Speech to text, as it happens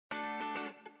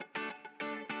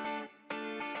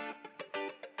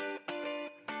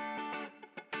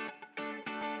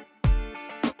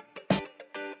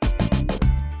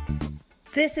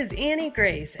This is Annie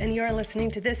Grace, and you are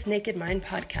listening to This Naked Mind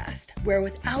podcast, where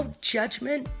without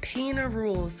judgment, pain, or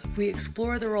rules, we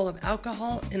explore the role of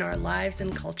alcohol in our lives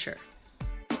and culture.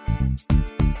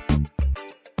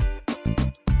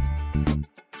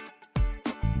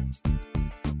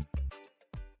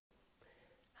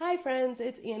 Hi friends,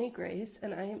 it's Annie Grace,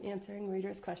 and I am answering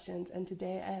readers' questions, and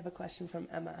today I have a question from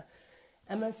Emma.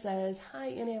 Emma says, "Hi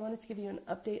Annie, I wanted to give you an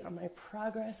update on my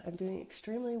progress. I'm doing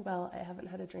extremely well. I haven't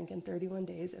had a drink in 31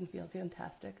 days and feel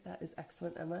fantastic." That is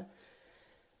excellent, Emma.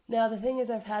 Now, the thing is,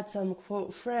 I've had some,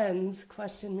 quote, friends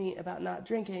question me about not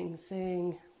drinking,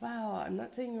 saying, "Wow, I'm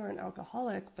not saying you're an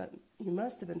alcoholic, but you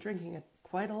must have been drinking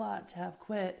quite a lot to have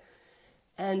quit."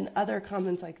 And other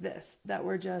comments like this that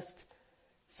were just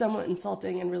somewhat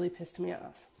insulting and really pissed me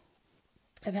off.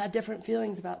 I've had different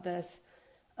feelings about this,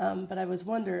 but I was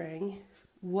wondering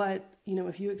what,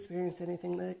 if you experience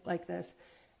anything like this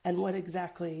and what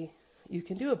exactly you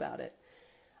can do about it.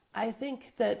 I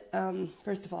think that,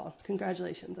 first of all,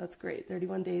 congratulations. That's great.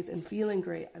 31 days and feeling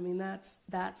great. I mean,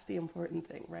 that's the important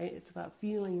thing, right? It's about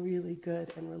feeling really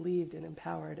good and relieved and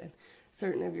empowered and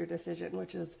certain of your decision,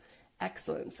 which is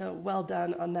excellent. So well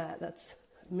done on that. That's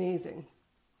amazing.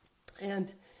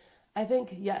 And I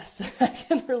think, yes, I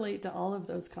can relate to all of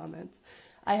those comments.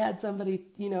 I had somebody,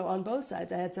 on both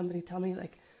sides, I had somebody tell me,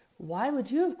 like, "Why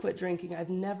would you have quit drinking? I've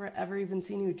never, ever even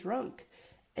seen you drunk."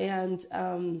 And,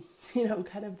 kind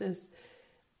of this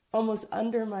almost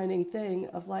undermining thing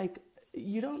of like,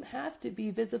 you don't have to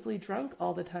be visibly drunk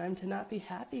all the time to not be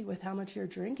happy with how much you're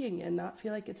drinking and not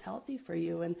feel like it's healthy for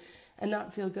you and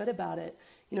not feel good about it.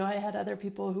 I had other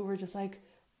people who were just like,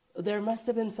 there must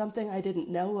have been something I didn't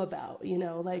know about,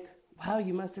 like, wow,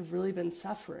 you must have really been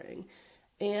suffering.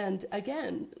 And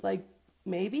again, like,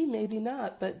 maybe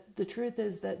not, but the truth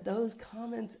is that those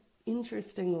comments,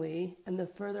 interestingly, and the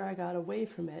further I got away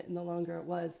from it and the longer it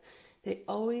was, they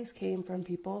always came from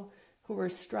people who were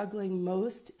struggling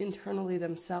most internally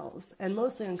themselves and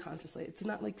mostly unconsciously. It's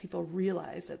not like people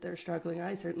realize that they're struggling.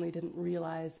 I certainly didn't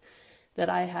realize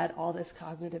that I had all this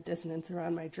cognitive dissonance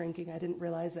around my drinking. I didn't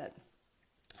realize that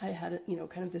I had,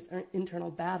 kind of this internal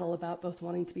battle about both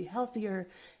wanting to be healthier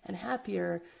and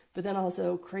happier, but then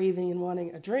also craving and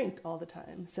wanting a drink all the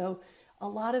time. So a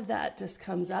lot of that just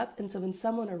comes up. And so when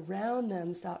someone around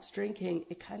them stops drinking,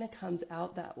 it kind of comes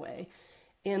out that way.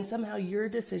 And somehow your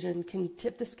decision can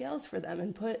tip the scales for them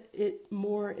and put it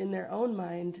more in their own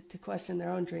mind to question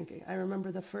their own drinking. I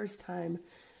remember the first time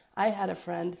I had a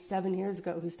friend 7 years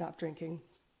ago who stopped drinking,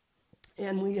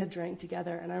 and we had drank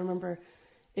together. And I remember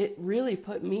it really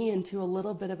put me into a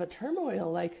little bit of a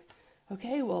turmoil, like,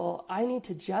 okay, well, I need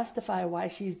to justify why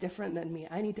she's different than me.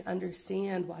 I need to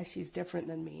understand why she's different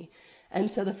than me. And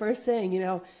so the first thing,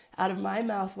 out of my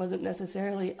mouth wasn't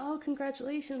necessarily, "Oh,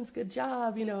 congratulations, good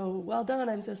job, well done,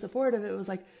 I'm so supportive." It was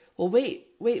like, well, wait,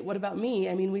 what about me?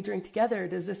 I mean, we drink together.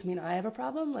 Does this mean I have a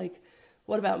problem? Like,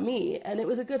 what about me? And it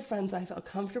was a good friend, so I felt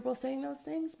comfortable saying those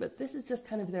things. But this is just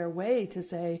kind of their way to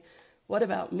say, what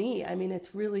about me? I mean,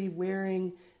 it's really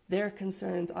wearing their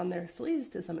concerns on their sleeves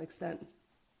to some extent.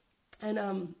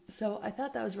 And so I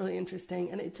thought that was really interesting.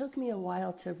 And it took me a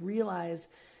while to realize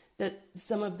that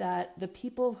some of that, the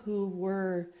people who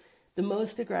were the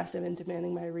most aggressive in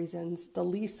demanding my reasons, the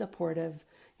least supportive,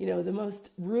 the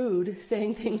most rude,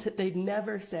 saying things that they'd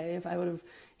never say if I would have,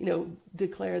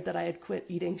 declared that I had quit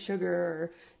eating sugar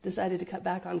or decided to cut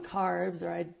back on carbs,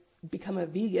 or I'd become a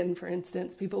vegan, for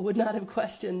instance. People would not have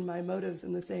questioned my motives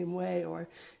in the same way or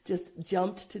just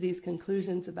jumped to these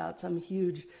conclusions about some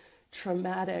huge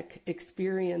traumatic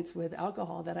experience with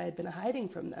alcohol that I had been hiding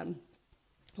from them,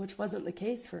 which wasn't the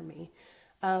case for me.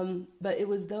 But it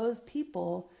was those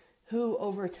people who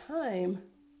over time,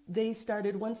 they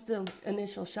started, once the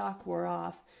initial shock wore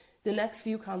off, the next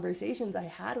few conversations I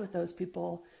had with those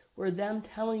people were them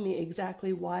telling me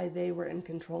exactly why they were in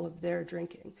control of their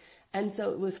drinking. And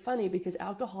so it was funny because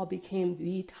alcohol became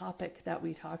the topic that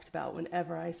we talked about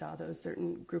whenever I saw those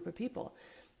certain group of people.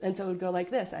 And so it would go like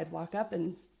this. I'd walk up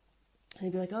and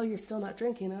they'd be like, "Oh, you're still not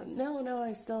drinking." No,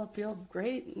 I still feel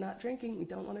great not drinking. You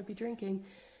don't want to be drinking.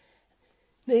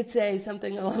 They'd say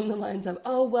something along the lines of,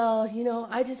 "Oh, well,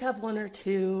 I just have one or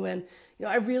two, and,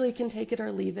 I really can take it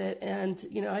or leave it. And,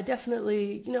 I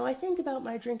definitely, I think about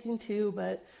my drinking too,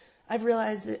 but I've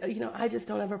realized that, I just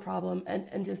don't have a problem,"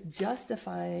 and just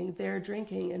justifying their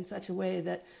drinking in such a way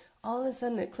that all of a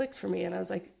sudden it clicked for me. And I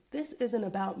was like, this isn't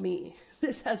about me.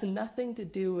 This has nothing to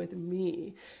do with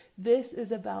me. This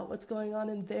is about what's going on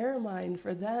in their mind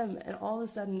for them. And all of a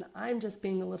sudden I'm just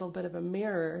being a little bit of a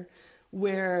mirror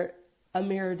where a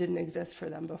mirror didn't exist for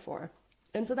them before.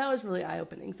 And so that was really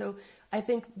eye-opening. So I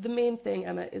think the main thing,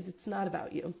 Emma, is it's not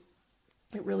about you.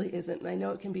 It really isn't. And I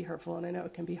know it can be hurtful and I know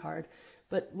it can be hard,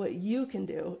 but what you can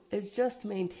do is just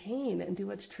maintain and do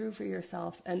what's true for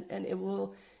yourself, and it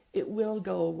will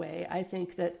go away. I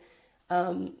think that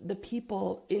the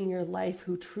people in your life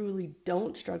who truly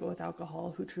don't struggle with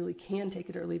alcohol, who truly can take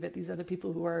it or leave it, these are the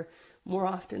people who are more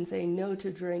often saying no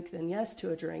to drink than yes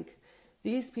to a drink.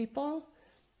 These people,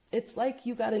 it's like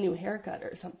you got a new haircut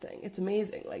or something. It's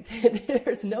amazing. Like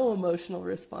there's no emotional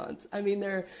response. I mean,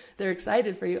 they're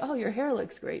excited for you. Oh, your hair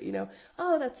looks great.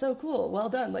 Oh, that's so cool. Well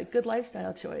done. Like good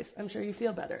lifestyle choice. I'm sure you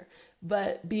feel better.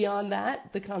 But beyond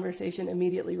that, the conversation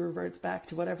immediately reverts back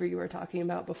to whatever you were talking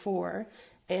about before,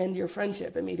 and your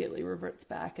friendship immediately reverts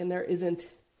back, and there isn't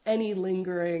any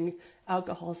lingering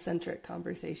alcohol-centric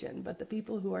conversation. But the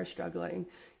people who are struggling,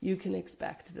 you can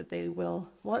expect that they will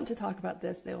want to talk about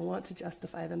this. They will want to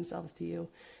justify themselves to you.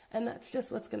 And that's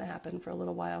just what's going to happen for a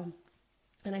little while.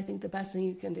 And I think the best thing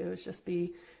you can do is just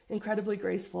be incredibly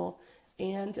graceful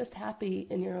and just happy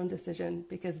in your own decision,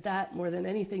 because that, more than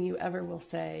anything you ever will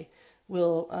say,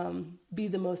 will be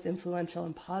the most influential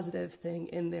and positive thing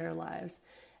in their lives.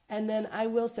 And then I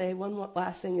will say one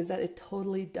last thing is that it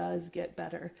totally does get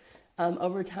better.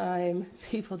 Over time,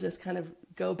 people just kind of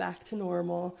go back to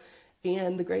normal.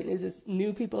 And the great news is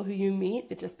new people who you meet,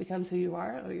 it just becomes who you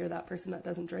are. Oh, you're that person that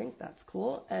doesn't drink. That's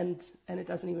cool. And it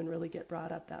doesn't even really get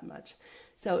brought up that much.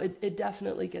 So it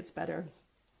definitely gets better.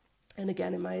 And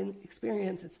again, in my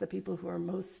experience, it's the people who are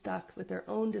most stuck with their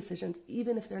own decisions,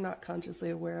 even if they're not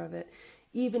consciously aware of it,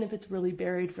 even if it's really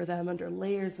buried for them under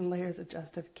layers and layers of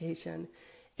justification.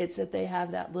 It's that they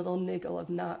have that little niggle of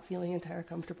not feeling entirely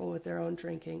comfortable with their own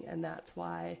drinking, and that's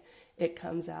why it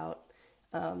comes out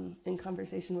in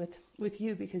conversation with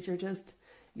you, because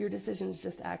your decision is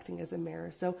just acting as a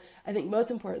mirror. So I think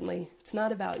most importantly, it's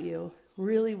not about you.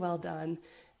 Really well done,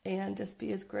 and just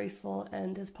be as graceful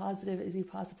and as positive as you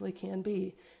possibly can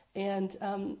be. And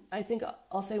I think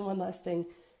I'll say one last thing.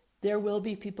 There will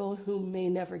be people who may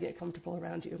never get comfortable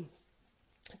around you.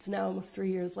 It's now almost 3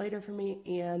 years later for me,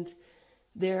 and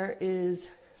there is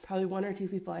probably one or two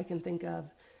people I can think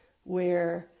of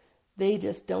where they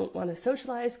just don't want to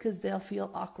socialize because they'll feel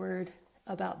awkward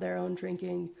about their own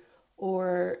drinking,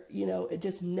 or, it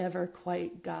just never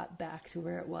quite got back to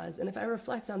where it was. And if I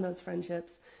reflect on those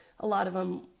friendships, a lot of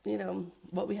them,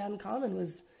 what we had in common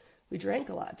was we drank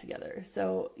a lot together.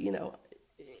 So,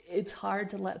 it's hard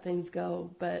to let things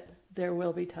go, but there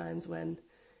will be times when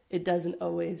it doesn't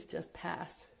always just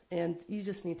pass. And you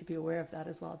just need to be aware of that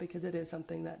as well, because it is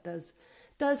something that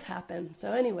does happen.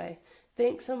 So anyway,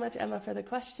 thanks so much, Emma, for the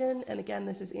question. And again,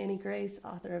 this is Annie Grace,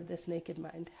 author of This Naked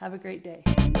Mind. Have a great day.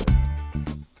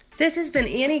 This has been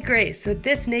Annie Grace with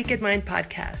This Naked Mind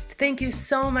podcast. Thank you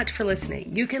so much for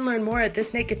listening. You can learn more at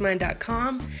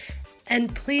thisnakedmind.com.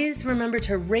 And please remember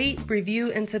to rate,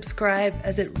 review, and subscribe,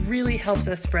 as it really helps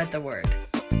us spread the word.